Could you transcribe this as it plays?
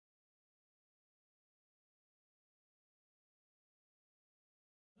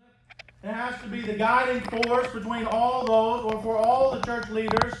It has to be the guiding force between all those, or for all the church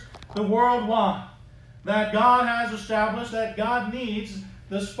leaders, the worldwide, that God has established, that God needs.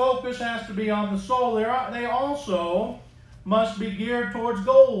 This focus has to be on the soul. They also must be geared towards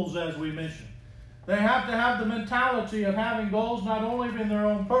goals, as we mentioned. They have to have the mentality of having goals not only in their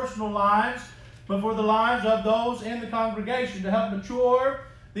own personal lives, but for the lives of those in the congregation, to help mature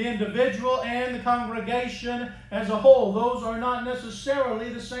the individual and the congregation as a whole. Those are not necessarily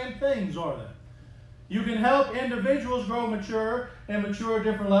the same things, are they? You can help individuals grow mature and mature at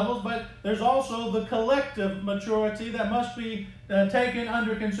different levels, but there's also the collective maturity that must be taken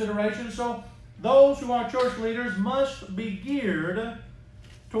under consideration. So those who are church leaders must be geared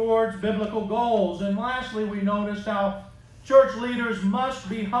towards biblical goals. And lastly, we noticed how church leaders must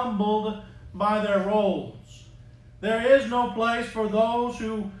be humbled by their roles. There is no place for those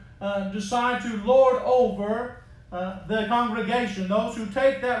who decide to lord over the congregation, those who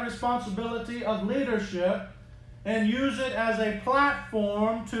take that responsibility of leadership and use it as a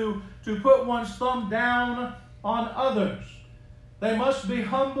platform to put one's thumb down on others. They must be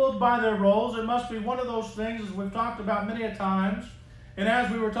humbled by their roles. It must be one of those things, as we've talked about many a times, and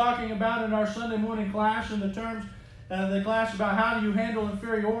as we were talking about in our Sunday morning class, in the terms, the class about how do you handle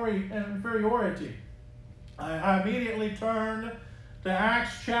inferiority. I immediately turned to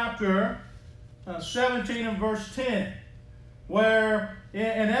Acts chapter 17 and verse 10, where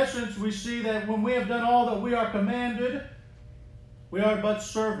in essence we see that when we have done all that we are commanded, we are but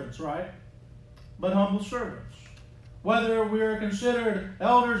servants, right? But humble servants. Whether we are considered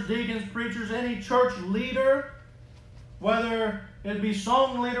elders, deacons, preachers, any church leader, whether it be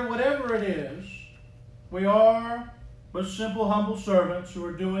song leader, whatever it is, we are but simple, humble servants who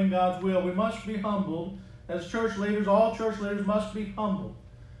are doing God's will. We must be humbled as church leaders. All church leaders must be humbled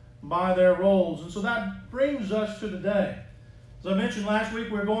by their roles. And so that brings us to today. As I mentioned last week,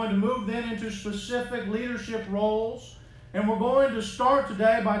 we're going to move then into specific leadership roles. And we're going to start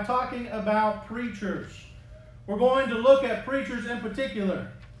today by talking about preachers. We're going to look at preachers in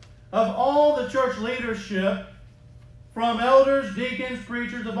particular. Of all the church leadership, from elders, deacons,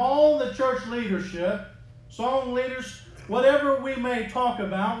 preachers, of all the church leadership, song leaders, whatever we may talk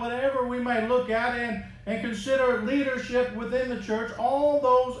about, whatever we may look at and consider leadership within the church, all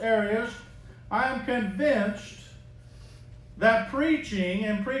those areas, I am convinced that preaching,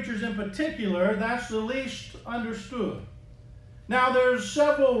 and preachers in particular, that's the least understood. Now, there's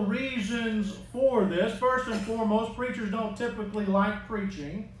several reasons for this. First and foremost, preachers don't typically like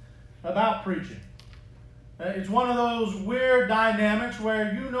preaching about preaching. It's one of those weird dynamics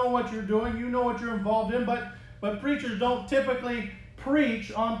where you know what you're doing, you know what you're involved in, but preachers don't typically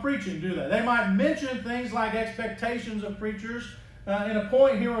preach on preaching, do they? They might mention things like expectations of preachers in a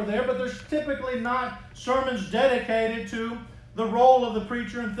point here or there, but there's typically not sermons dedicated to the role of the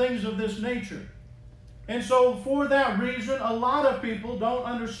preacher and things of this nature. And so for that reason, a lot of people don't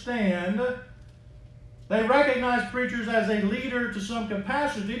understand. They recognize preachers as a leader to some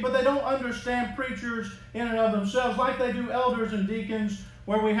capacity, but they don't understand preachers in and of themselves like they do elders and deacons,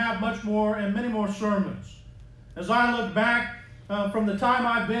 where we have much more and many more sermons. As I look back from the time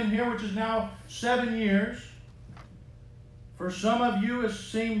I've been here, which is now 7 years, for some of you it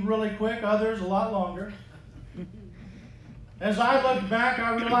seemed really quick, others a lot longer. As I looked back,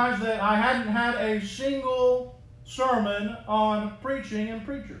 I realized that I hadn't had a single sermon on preaching and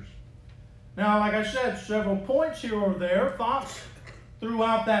preachers. Now, like I said, several points here or there, thoughts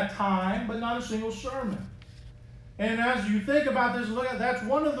throughout that time, but not a single sermon. And as you think about this, look at that's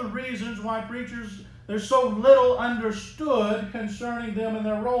one of the reasons why preachers, there's so little understood concerning them and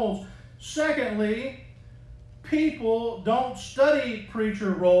their roles. Secondly, people don't study preacher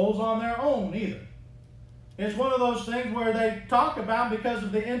roles on their own either. It's one of those things where they talk about, because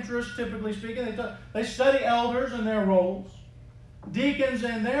of the interest, typically speaking, they study elders and their roles, deacons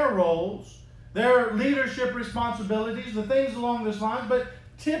and their roles, their leadership responsibilities, the things along this line. But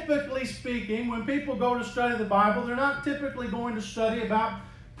typically speaking, when people go to study the Bible, they're not typically going to study about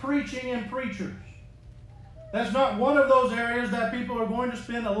preaching and preachers. That's not one of those areas that people are going to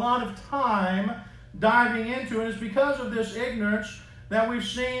spend a lot of time diving into. And it's because of this ignorance that we've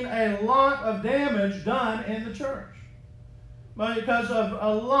seen a lot of damage done in the church. But because of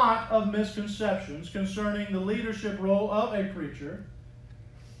a lot of misconceptions concerning the leadership role of a preacher.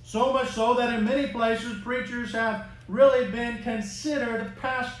 So much so that in many places preachers have really been considered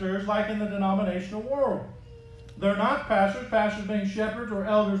pastors, like in the denominational world. They're not pastors, pastors being shepherds or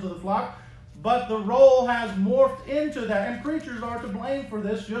elders of the flock, but the role has morphed into that. And preachers are to blame for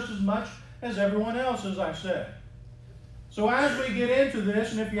this just as much as everyone else, as I said. So as we get into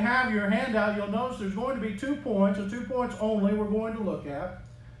this, and if you have your handout, you'll notice there's going to be 2 points, and 2 points only we're going to look at.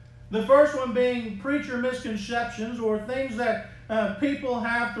 The first one being preacher misconceptions, or things that people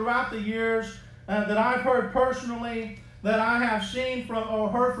have throughout the years that I've heard personally, that I have seen from or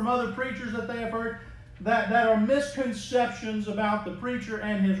heard from other preachers that they have heard, that are misconceptions about the preacher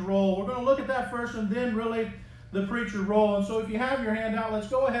and his role. We're going to look at that first, and then really the preacher role. And so if you have your handout, let's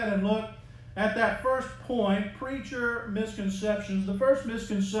go ahead and look at that first point, preacher misconceptions. The first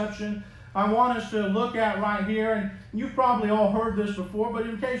misconception I want us to look at right here, and you've probably all heard this before, but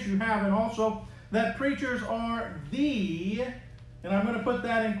in case you haven't also, that preachers are the, and I'm going to put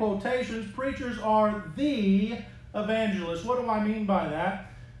that in quotations, preachers are the evangelists. What do I mean by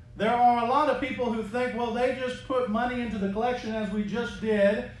that? There are a lot of people who think, well, they just put money into the collection, as we just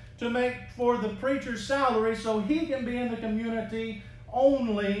did, to make for the preacher's salary so he can be in the community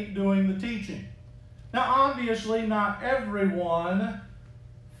only doing the teaching. Now, obviously, not everyone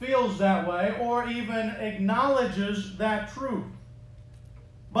feels that way or even acknowledges that truth.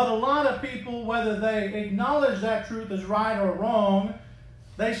 But a lot of people, whether they acknowledge that truth as right or wrong,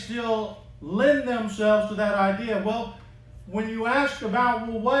 they still lend themselves to that idea. Well, when you ask about,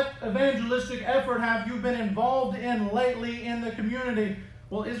 well, what evangelistic effort have you been involved in lately in the community?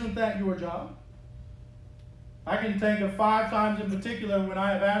 Well, isn't that your job? I can think of 5 times in particular when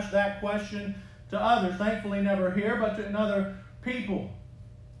I have asked that question to others, thankfully never here, but to other people.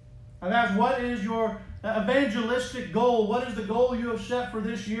 I've asked, what is your evangelistic goal? What is the goal you have set for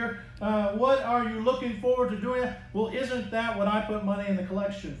this year? What are you looking forward to doing? Well, isn't that what I put money in the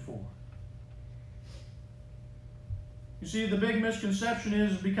collection for? You see, the big misconception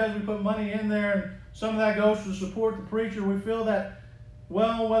is because we put money in there and some of that goes to support the preacher, we feel that,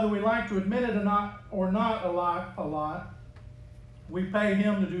 well, whether we like to admit it or not a lot, we pay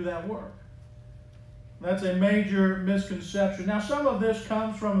him to do that work. That's a major misconception. Now, some of this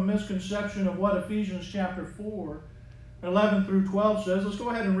comes from a misconception of what Ephesians chapter 4, 11 through 12 says. Let's go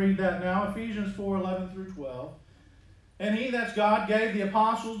ahead and read that now. Ephesians 4, 11 through 12. And he, that's God, gave the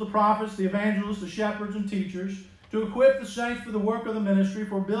apostles, the prophets, the evangelists, the shepherds, and teachers to equip the saints for the work of the ministry,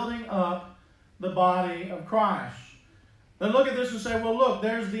 for building up the body of Christ. Then look at this and say, well, look,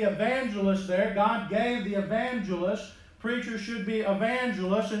 there's the evangelist there. God gave the evangelist. Preachers should be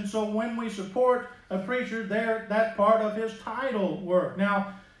evangelists, and so when we support a preacher, that's part of his title work.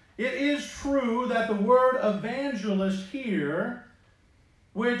 Now, it is true that the word evangelist here,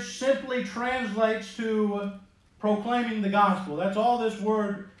 which simply translates to proclaiming the gospel. That's all this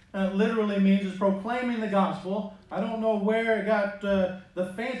word literally means, is proclaiming the gospel. I don't know where it got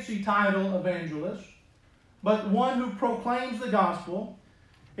the fancy title evangelist, but one who proclaims the gospel.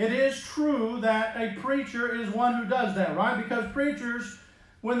 It is true that a preacher is one who does that, right? Because preachers,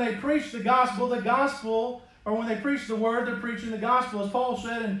 when they preach the gospel, or when they preach the word, they're preaching the gospel. As Paul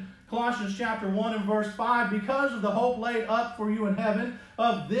said in Colossians chapter 1 and verse 5, because of the hope laid up for you in heaven,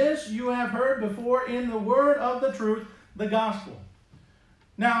 of this you have heard before in the word of the truth, the gospel.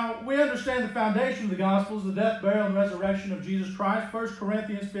 Now, we understand the foundation of the gospel is the death, burial, and resurrection of Jesus Christ, 1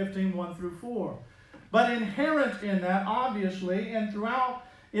 Corinthians 15, 1 through 4. But inherent in that, obviously, and throughout,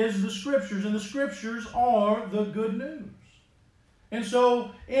 is the Scriptures, and the Scriptures are the good news. And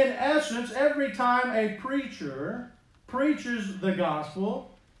so, in essence, every time a preacher preaches the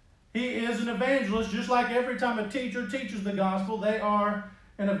gospel, he is an evangelist, just like every time a teacher teaches the gospel, they are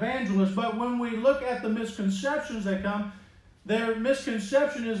an evangelist. But when we look at the misconceptions that come, their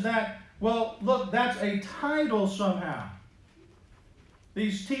misconception is that, well, look, that's a title somehow.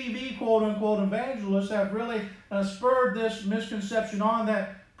 These TV quote-unquote evangelists have really spurred this misconception on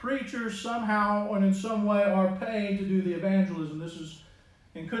that preachers somehow and in some way are paid to do the evangelism. This is,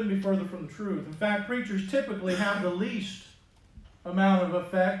 and couldn't be further from the truth. In fact, preachers typically have the least amount of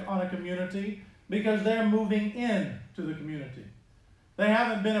effect on a community because they're moving in to the community. They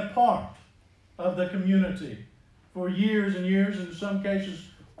haven't been a part of the community for years and years, in some cases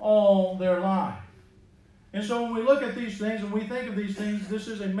all their life. And so when we look at these things and we think of these things, this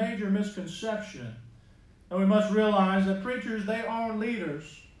is a major misconception. And we must realize that preachers, they are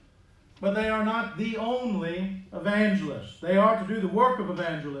leaders, but they are not the only evangelists. They are to do the work of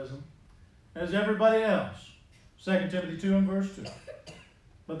evangelism as everybody else. 2 Timothy 2 and verse 2.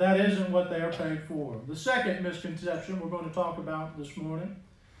 But that isn't what they are paid for. The second misconception we're going to talk about this morning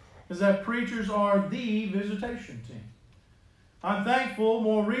is that preachers are the visitation team. I'm thankful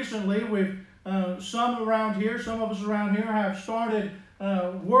more recently some of us around here have started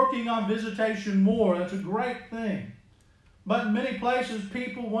working on visitation more. That's a great thing. But in many places,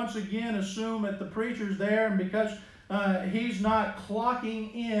 people once again assume that the preacher's there, and because he's not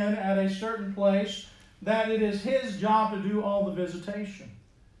clocking in at a certain place, that it is his job to do all the visitation.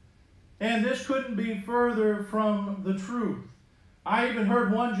 And this couldn't be further from the truth. I even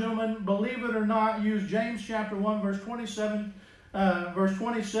heard one gentleman, believe it or not, use James chapter 1, verse 27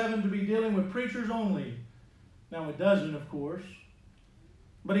 to be dealing with preachers only. Now it doesn't, of course.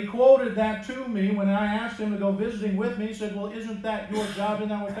 But he quoted that to me when I asked him to go visiting with me. He said, well, isn't that your job? Isn't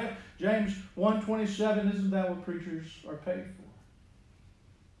that what they, James 1:27, isn't that what preachers are paid for?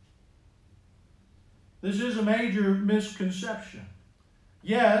 This is a major misconception.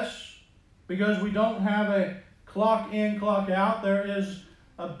 Yes, because we don't have a clock in, clock out. There is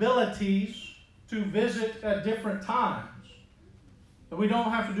abilities to visit at different times. But we don't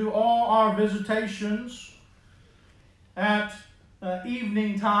have to do all our visitations at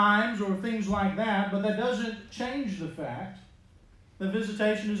evening times or things like that, but that doesn't change the fact that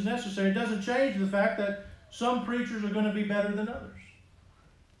visitation is necessary. It doesn't change the fact that some preachers are going to be better than others.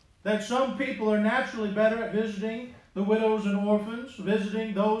 That some people are naturally better at visiting the widows and orphans,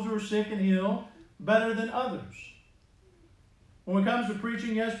 visiting those who are sick and ill, better than others. When it comes to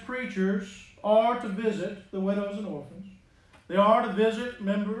preaching, yes, preachers are to visit the widows and orphans. They are to visit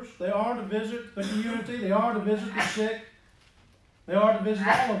members. They are to visit the community. They are to visit the sick. They are to visit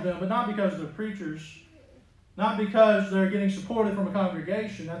all of them, but not because they're preachers, not because they're getting supported from a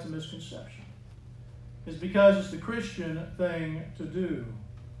congregation. That's a misconception. It's because it's the Christian thing to do.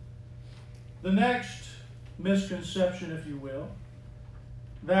 The next misconception, if you will,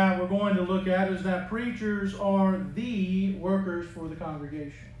 that we're going to look at is that preachers are the workers for the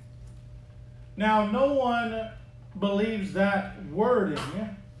congregation. Now, no one believes that wording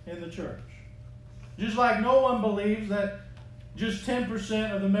in the church. Just like no one believes that just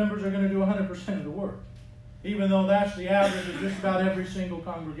 10% of the members are going to do 100% of the work, even though that's the average of just about every single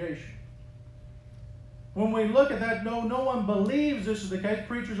congregation. When we look at that, no one believes this is the case.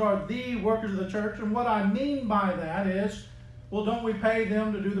 Preachers are the workers of the church, and what I mean by that is, well, don't we pay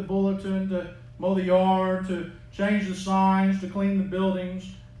them to do the bulletin, to mow the yard, to change the signs, to clean the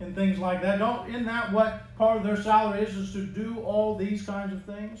buildings, and things like that? Isn't that what part of their salary is to do all these kinds of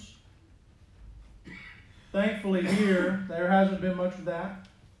things? Thankfully here, there hasn't been much of that.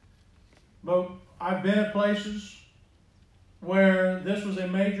 But I've been at places where this was a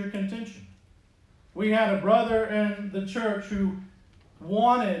major contention. We had a brother in the church who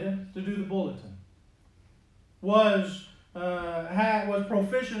wanted to do the bulletin, was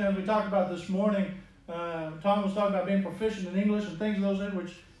proficient, as we talked about this morning. Tom was talking about being proficient in English and things of those things,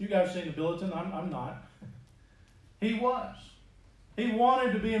 which you guys have seen the bulletin. I'm not. He was. He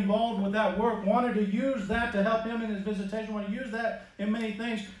wanted to be involved with that work, wanted to use that to help him in his visitation, wanted to use that in many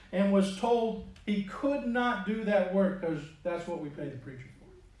things, and was told he could not do that work because that's what we pay the preacher for.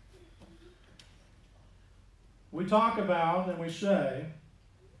 We talk about and we say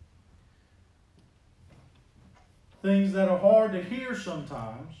things that are hard to hear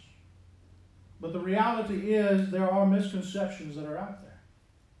sometimes, but the reality is there are misconceptions that are out there.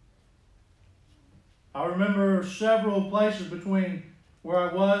 I remember several places between where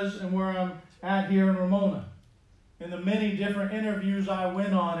I was and where I'm at here in Ramona. In the many different interviews I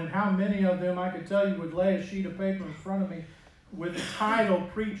went on, and how many of them I could tell you would lay a sheet of paper in front of me with the title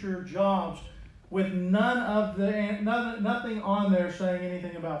preacher jobs, with nothing on there saying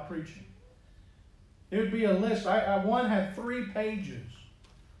anything about preaching. It would be a list. One had 3 pages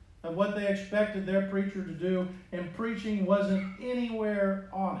of what they expected their preacher to do, and preaching wasn't anywhere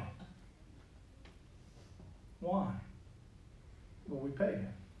on it. Why? Well, we pay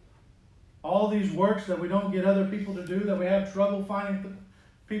him. All these works that we don't get other people to do, that we have trouble finding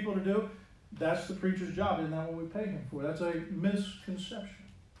people to do, that's the preacher's job. Isn't that what we pay him for? That's a misconception.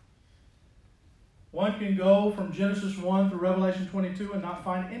 One can go from Genesis 1 through Revelation 22 and not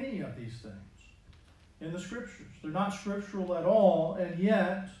find any of these things in the Scriptures. They're not scriptural at all, and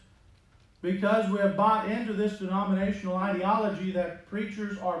yet, because we have bought into this denominational ideology that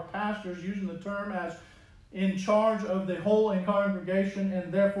preachers are pastors, using the term as in charge of the whole congregation and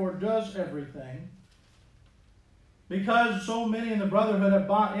therefore does everything, because so many in the brotherhood have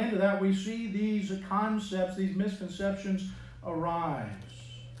bought into that, we see these concepts, these misconceptions arise.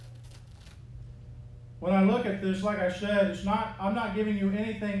 When I look at this, like I said, I'm not giving you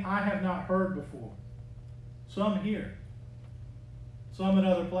anything I have not heard before. Some here, some in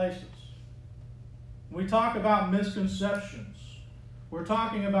other places. We talk about misconceptions. We're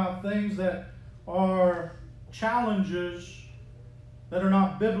talking about things that are challenges that are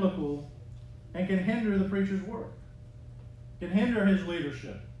not biblical and can hinder the preacher's work, can hinder his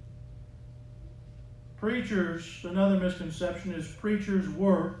leadership. Preachers, another misconception is preachers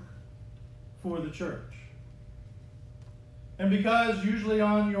work for the church. And because usually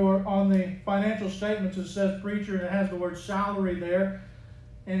on the financial statements it says preacher and it has the word salary there,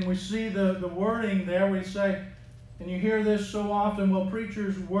 and we see the wording there, we say, And you hear this so often, well,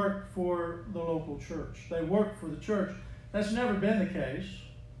 preachers work for the local church. They work for the church. That's never been the case.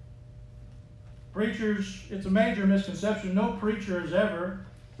 Preachers, it's a major misconception. No preacher has ever,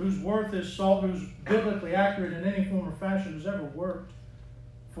 whose worth is salt, who's biblically accurate in any form or fashion, has ever worked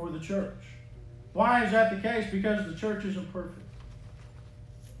for the church. Why is that the case? Because the church isn't perfect.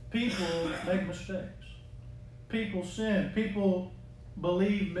 People make mistakes. People sin. People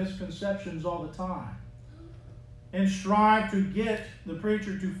believe misconceptions all the time and strive to get the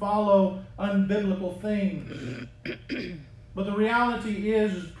preacher to follow unbiblical things. But the reality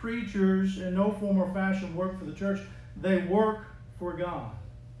is preachers in no form or fashion work for the church. They work for God.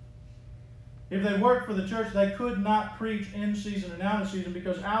 If they worked for the church, they could not preach in season and out of season,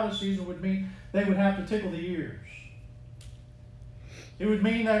 because out of season would mean they would have to tickle the ears. It would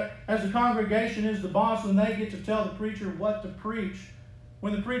mean that as the congregation is the boss, and they get to tell the preacher what to preach,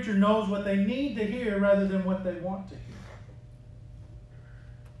 when the preacher knows what they need to hear rather than what they want to hear.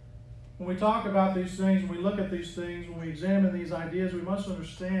 When we talk about these things, when we look at these things, when we examine these ideas, we must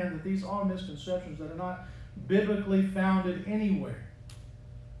understand that these are misconceptions that are not biblically founded anywhere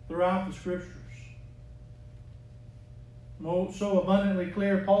throughout the Scriptures. So abundantly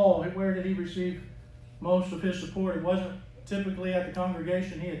clear, Paul, where did he receive most of his support? It wasn't typically at the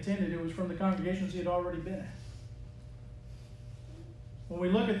congregation he attended. It was from the congregations he had already been at. When we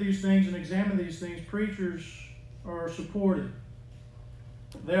look at these things and examine these things, preachers are supported.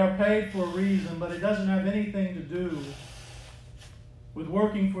 They are paid for a reason, but it doesn't have anything to do with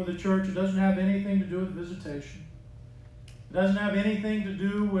working for the church. It doesn't have anything to do with visitation. It doesn't have anything to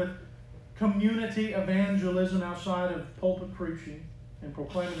do with community evangelism outside of pulpit preaching and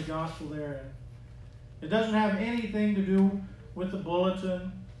proclaiming the gospel therein. It doesn't have anything to do with the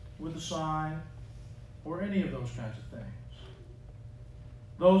bulletin, with the sign, or any of those kinds of things.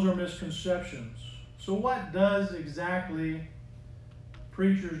 Those are misconceptions. So what does exactly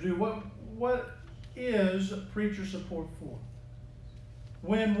preachers do? What is preacher support for?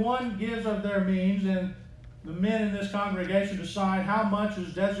 When one gives of their means and the men in this congregation decide how much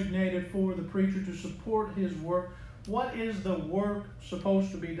is designated for the preacher to support his work, what is the work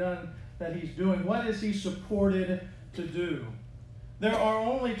supposed to be done that he's doing? What is he supported to do? There are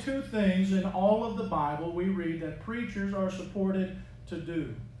only two things in all of the Bible we read that preachers are supported to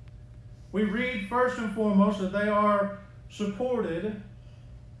do. We read first and foremost that they are supported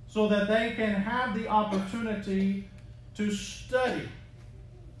so that they can have the opportunity to study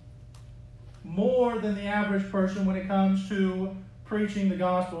more than the average person when it comes to preaching the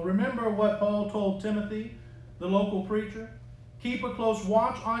gospel. Remember what Paul told Timothy, the local preacher? Keep a close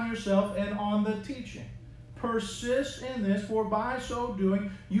watch on yourself and on the teaching. Persist in this, for by so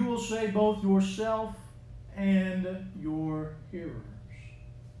doing you will save both yourself and your hearers.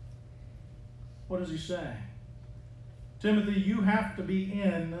 What is he saying? Timothy, you have to be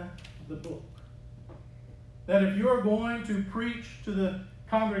in the book. That if you're going to preach to the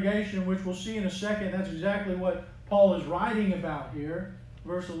congregation, which we'll see in a second, that's exactly what Paul is writing about here,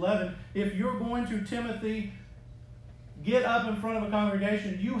 verse 11. If you're going to, Timothy, get up in front of a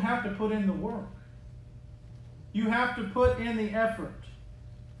congregation, you have to put in the work. You have to put in the effort.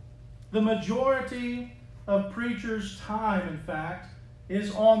 The majority of preachers' time, in fact,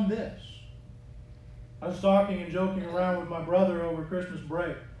 is on this. I was talking and joking around with my brother over Christmas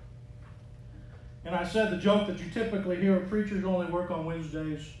break. And I said the joke that you typically hear of preachers only work on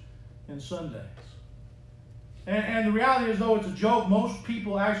Wednesdays and Sundays. And the reality is, though it's a joke, most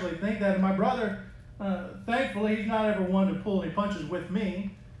people actually think that. And my brother, thankfully, he's not ever one to pull any punches with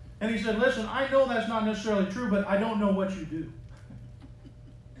me. And he said, listen, I know that's not necessarily true, but I don't know what you do.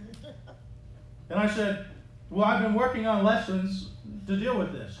 And I said, well, I've been working on lessons to deal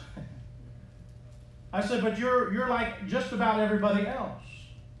with this. I said, but you're like just about everybody else.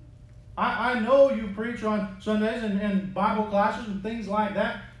 I know you preach on Sundays and Bible classes and things like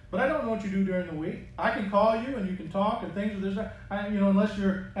that, but I don't know what you do during the week. I can call you and you can talk and things of this. Unless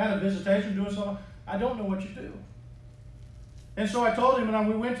you're at a visitation doing something, I don't know what you do. And so I told him, and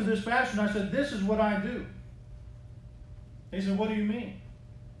we went to this pastor, and I said, this is what I do. He said, what do you mean?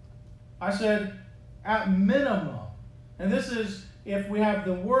 I said, at minimum, and this is if we have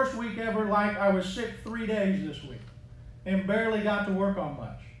the worst week ever, like I was sick 3 days this week and barely got to work on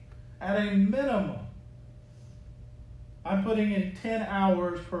much. At a minimum, I'm putting in 10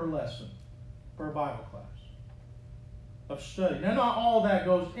 hours per lesson, per Bible class of study. Now, not all that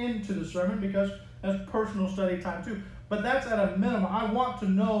goes into the sermon because that's personal study time too. But that's at a minimum. I want to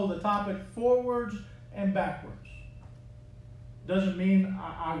know the topic forwards and backwards. Doesn't mean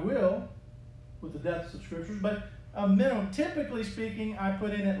I will with the depths of Scriptures, but a minimum. Typically speaking, I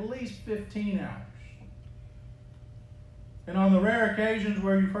put in at least 15 hours. And on the rare occasions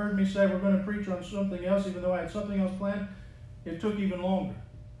where you've heard me say we're going to preach on something else, even though I had something else planned, it took even longer.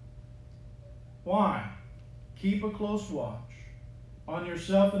 Why? Keep a close watch on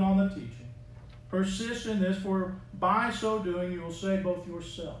yourself and on the teaching. Persist in this, for by so doing you will save both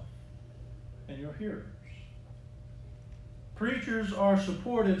yourself and your hearers. Preachers are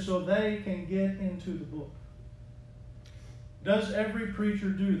supported so they can get into the book. Does every preacher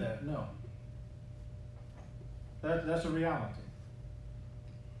do that? No. That's a reality.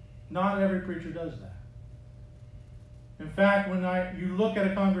 Not every preacher does that. In fact, when you look at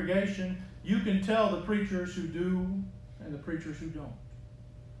a congregation, you can tell the preachers who do and the preachers who don't.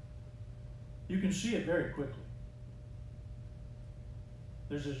 You can see it very quickly.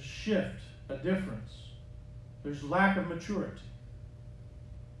 There's a shift, a difference. There's lack of maturity.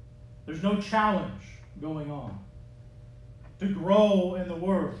 There's no challenge going on to grow in the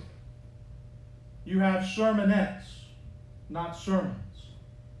Word. You have sermonettes, not sermons.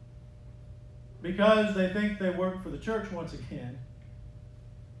 Because they think they work for the church once again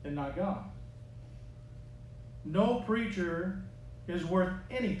and not God. No preacher is worth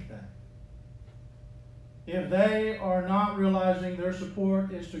anything if they are not realizing their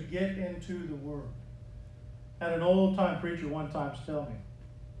support is to get into the Word. I had an old-time preacher one time tell me.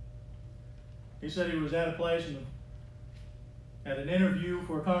 He said he was at a place and at an interview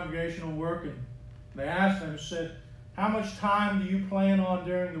for congregational work, and they asked him, said, how much time do you plan on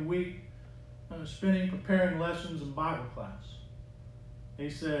during the week spending preparing lessons in Bible class? He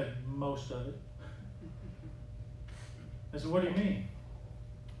said, most of it. I said, what do you mean?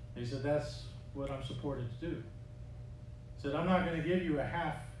 He said, that's what I'm supported to do. He said, I'm not going to give you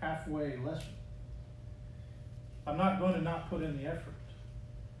a halfway lesson. I'm not going to not put in the effort.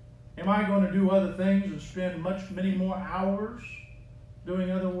 Am I going to do other things and spend many more hours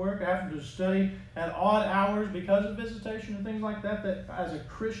doing other work, having to study at odd hours because of visitation and things like that, that as a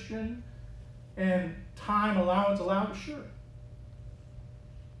Christian and time allowance allowed? Sure.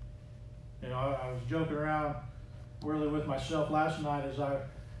 You know, I was joking around really with myself last night as I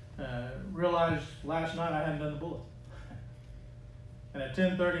realized last night I hadn't done the bulletin. And at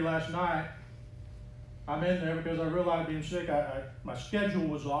 10:30 last night, I'm in there because I realized being sick, my schedule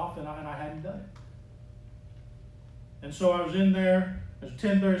was off and I hadn't done it. And so I was in there. It was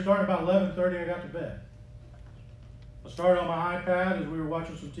 10:30, starting about 11:30, I got to bed. I started on my iPad as we were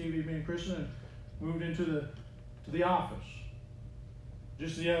watching some TV, me and Kristen, and moved into the office.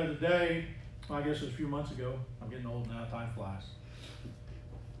 Just the other day, well, I guess it was a few months ago, I'm getting old now, time flies.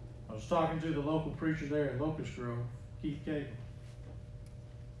 I was talking to the local preacher there at Locust Grove, Keith Cable.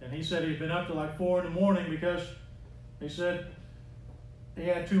 And he said he'd been up to like 4 in the morning because he said he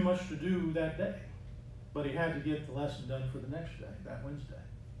had too much to do that day. But he had to get the lesson done for the next day, that Wednesday.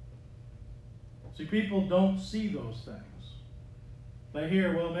 See, people don't see those things. They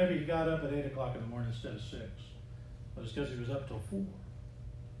hear, well, maybe he got up at 8 o'clock in the morning instead of 6. But it's because he was up till 4.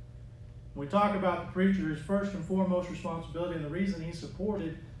 When we talk about the preacher, his first and foremost responsibility, and the reason he's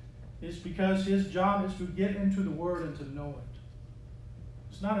supported, is because his job is to get into the Word and to know it.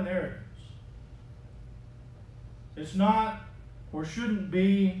 It's not an arrogance. It's not or shouldn't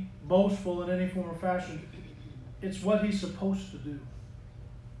be boastful in any form or fashion. It's what he's supposed to do.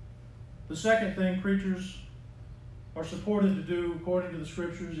 The second thing preachers are supported to do, according to the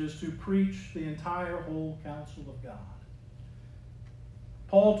Scriptures, is to preach the entire whole counsel of God.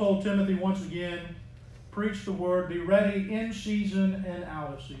 Paul told Timothy once again, preach the word, be ready in season and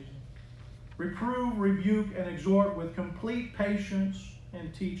out of season. Reprove, rebuke, and exhort with complete patience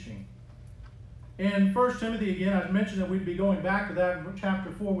and teaching. In 1 Timothy, again, I mentioned that we'd be going back to that in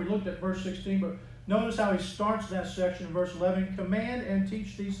chapter 4. We looked at verse 16, but notice how he starts that section in verse 11. Command and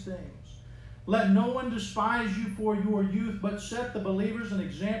teach these things. Let no one despise you for your youth, but set the believers an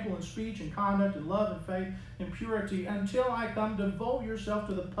example in speech and conduct and love and faith and purity. Until I come, devote yourself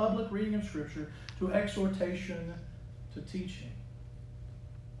to the public reading of Scripture, to exhortation, to teaching.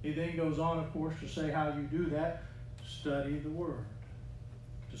 He then goes on, of course, to say how you do that. Study the Word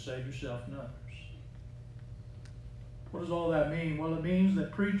to save yourself and others. What does all that mean? Well, it means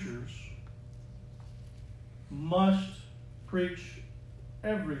that preachers must preach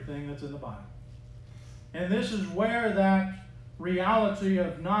everything that's in the Bible. And this is where that reality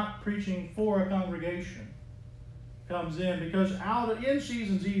of not preaching for a congregation comes in, because in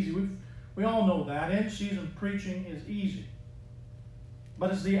season's easy. We all know that. In season preaching is easy.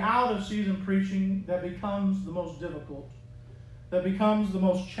 But it's the out of season preaching that becomes the most difficult, that becomes the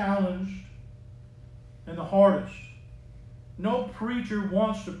most challenged and the hardest. No preacher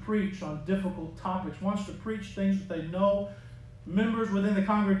wants to preach on difficult topics, wants to preach things that they know members within the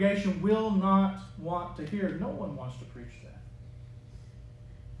congregation will not want to hear. No one wants to preach that.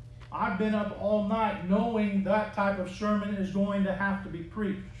 I've been up all night knowing that type of sermon is going to have to be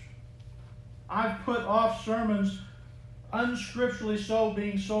preached. I've put off sermons, unscripturally so,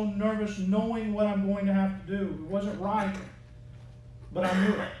 being so nervous, knowing what I'm going to have to do. It wasn't right, but I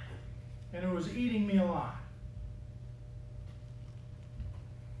knew it. And it was eating me alive.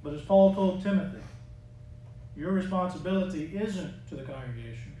 But as Paul told Timothy, your responsibility isn't to the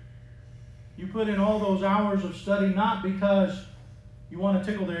congregation. You put in all those hours of study not because you want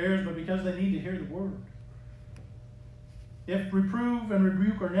to tickle their ears, but because they need to hear the word. If reprove and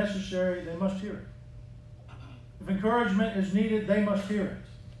rebuke are necessary, they must hear it. If encouragement is needed, they must hear it.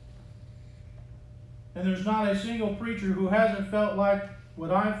 And there's not a single preacher who hasn't felt like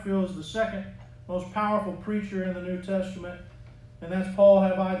what I feel is the second most powerful preacher in the New Testament, and that's Paul,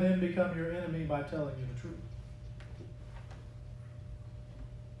 have I then become your enemy by telling you the truth?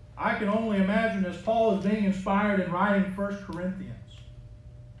 I can only imagine as Paul is being inspired in writing 1 Corinthians,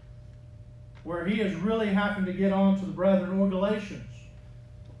 where he is really having to get on to the brethren, or Galatians,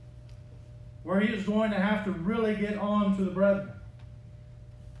 where he is going to have to really get on to the brethren.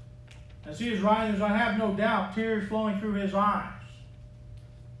 As he is writing this, I have no doubt tears flowing through his eyes,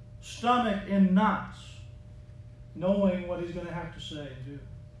 stomach in knots, knowing what he's going to have to say and do,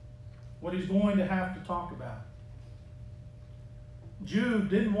 what he's going to have to talk about. Jude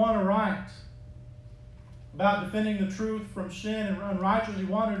didn't want to write about defending the truth from sin and unrighteousness. He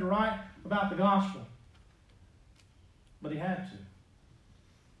wanted to write about the gospel. But he had to.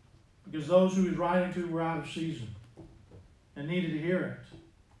 Because those who he was writing to were out of season and needed to hear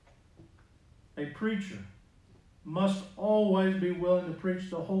it. A preacher must always be willing to preach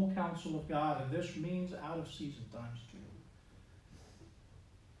the whole counsel of God, and this means out of season times too.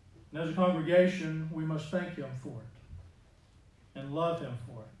 And as a congregation, we must thank him for it and love him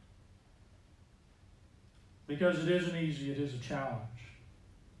for it. Because it isn't easy, it is a challenge.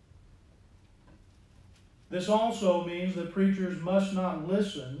 This also means that preachers must not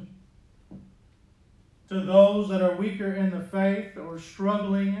listen to those that are weaker in the faith or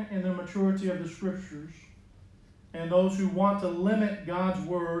struggling in the maturity of the Scriptures, and those who want to limit God's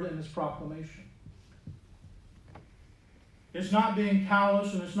word and its proclamation. It's not being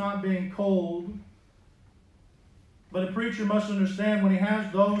callous and it's not being cold, but a preacher must understand when he has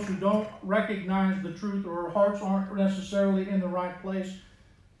those who don't recognize the truth or hearts aren't necessarily in the right place,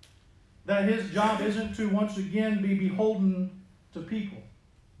 that his job isn't to once again be beholden to people,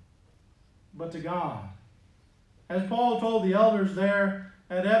 but to God. As Paul told the elders there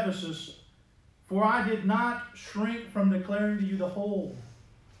at Ephesus, for I did not shrink from declaring to you the whole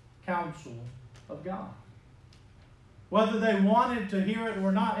counsel of God. Whether they wanted to hear it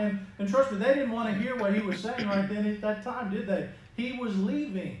or not. And trust me, they didn't want to hear what he was saying right then at that time, did they? He was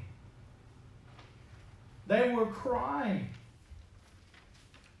leaving. They were crying.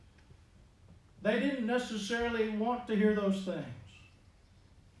 They didn't necessarily want to hear those things.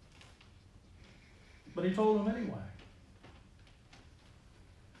 But he told them anyway.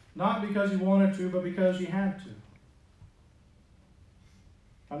 Not because he wanted to, but because he had to.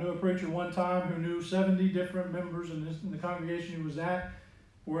 I knew a preacher one time who knew 70 different members in the congregation he was at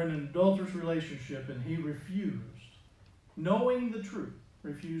were in an adulterous relationship, and he refused, knowing the truth,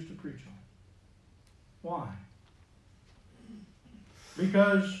 refused to preach on it. Why?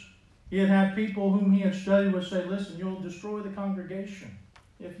 Because he had had people whom he had studied with say, listen, you'll destroy the congregation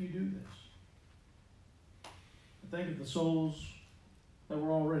if you do this. Think of the souls that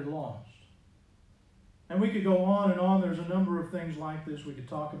were already lost. And we could go on and on. There's a number of things like this we could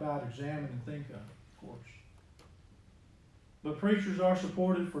talk about, examine, and think of course. But preachers are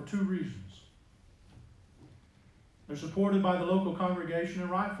supported for two reasons. They're supported by the local congregation,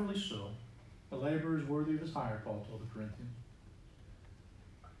 and rightfully so. The laborer is worthy of his hire, Paul told the Corinthians.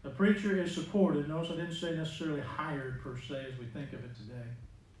 The preacher is supported. Notice I didn't say necessarily hired per se as we think of it today.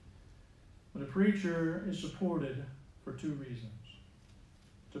 But a preacher is supported for two reasons.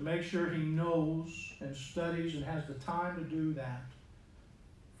 To make sure he knows and studies and has the time to do that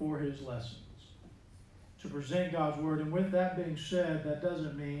for his lessons. To present God's Word. And with that being said, that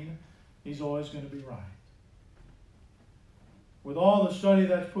doesn't mean he's always going to be right. With all the study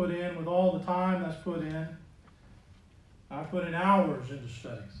that's put in, with all the time that's put in, I put in hours into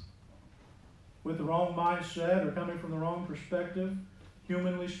studies. With the wrong mindset or coming from the wrong perspective,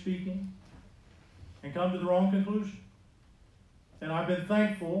 humanly speaking, and come to the wrong conclusion. And I've been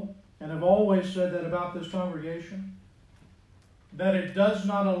thankful, and have always said that about this congregation, that it does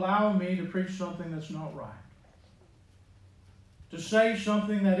not allow me to preach something that's not right. To say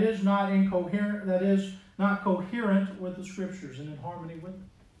something that is not incoherent, that is not coherent with the Scriptures and in harmony with them.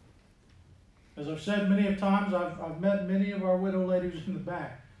 As I've said many of times, I've met many of our widow ladies in the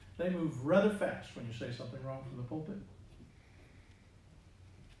back. They move rather fast when you say something wrong from the pulpit.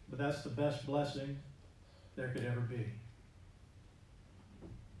 But that's the best blessing there could ever be.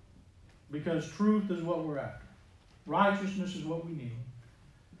 Because truth is what we're after. Righteousness is what we need.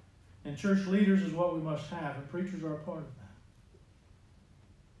 And church leaders is what we must have. And preachers are a part of that.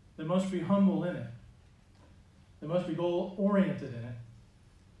 They must be humble in it. They must be goal-oriented in it.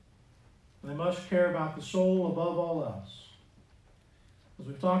 And they must care about the soul above all else. As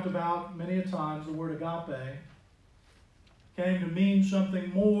we've talked about many a times, the word agape came to mean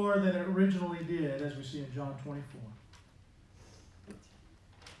something more than it originally did, as we see in John 24.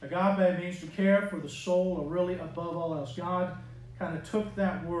 Agape means to care for the soul, or really above all else. God kind of took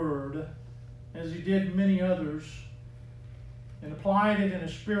that word, as He did many others, and applied it in a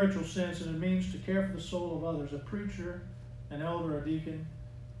spiritual sense, and it means to care for the soul of others. A preacher, an elder, a deacon,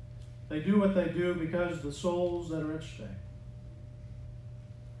 they do what they do because of the souls that are at stake.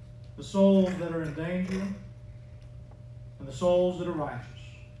 The souls that are in danger, and the souls that are righteous.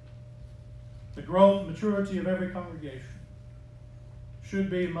 The growth, maturity of every congregation should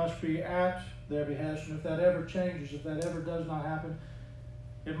be, must be at their behest. And if that ever changes, if that ever does not happen,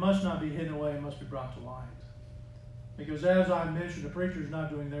 it must not be hidden away, it must be brought to light. Because as I mentioned, the preacher is not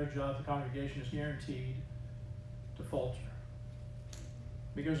doing their job, the congregation is guaranteed to falter.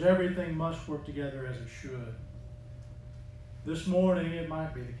 Because everything must work together as it should. This morning, it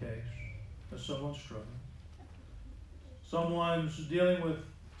might be the case that someone's struggling. Someone's dealing with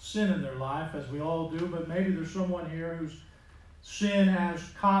sin in their life, as we all do, but maybe there's someone here whose sin has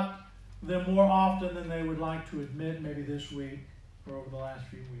caught them more often than they would like to admit, maybe this week or over the last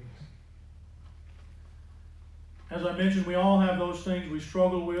few weeks. As I mentioned, we all have those things we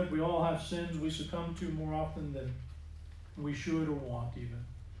struggle with. We all have sins we succumb to more often than we should or want even.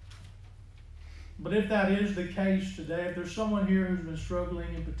 But if that is the case today, if there's someone here who's been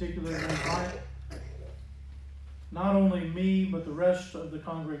struggling in particular, they invite not only me, but the rest of the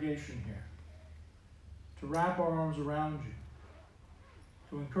congregation here to wrap our arms around you,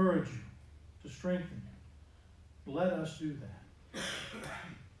 to encourage you, to strengthen you. Let us do that.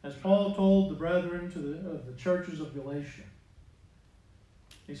 As Paul told the brethren of the churches of Galatia,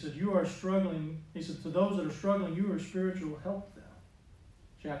 he said, you are struggling. He said, to those that are struggling, you are spiritual, help them.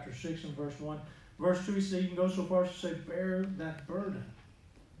 Chapter 6 and verse 1. Verse 2, he said, you can go so far as to say, bear that burden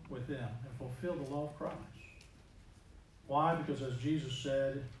with them and fulfill the law of Christ. Why? Because as Jesus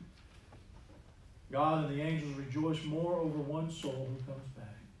said, God and the angels rejoice more over one soul who comes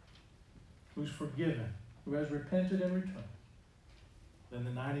back, who's forgiven, who has repented and returned, than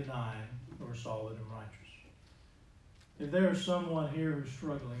the 99 who are solid and righteous. If there is someone here who's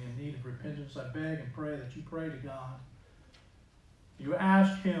struggling in need of repentance, I beg and pray that you pray to God. You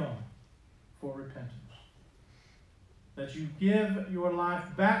ask Him for repentance. That you give your life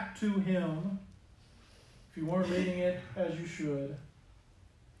back to Him if you weren't leading it as you should,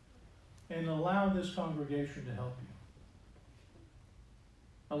 and allow this congregation to help you.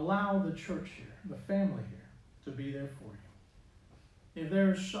 Allow the church here, the family here, to be there for you. If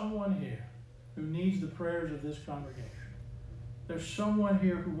there is someone here who needs the prayers of this congregation, there's someone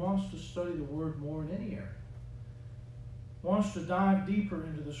here who wants to study the Word more in any area, wants to dive deeper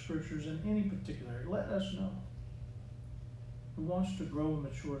into the Scriptures in any particular area, let us know. Who wants to grow and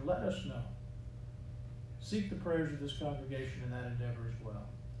mature, let us know. Seek the prayers of this congregation in that endeavor as well,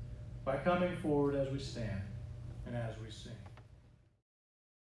 by coming forward as we stand and as we sing.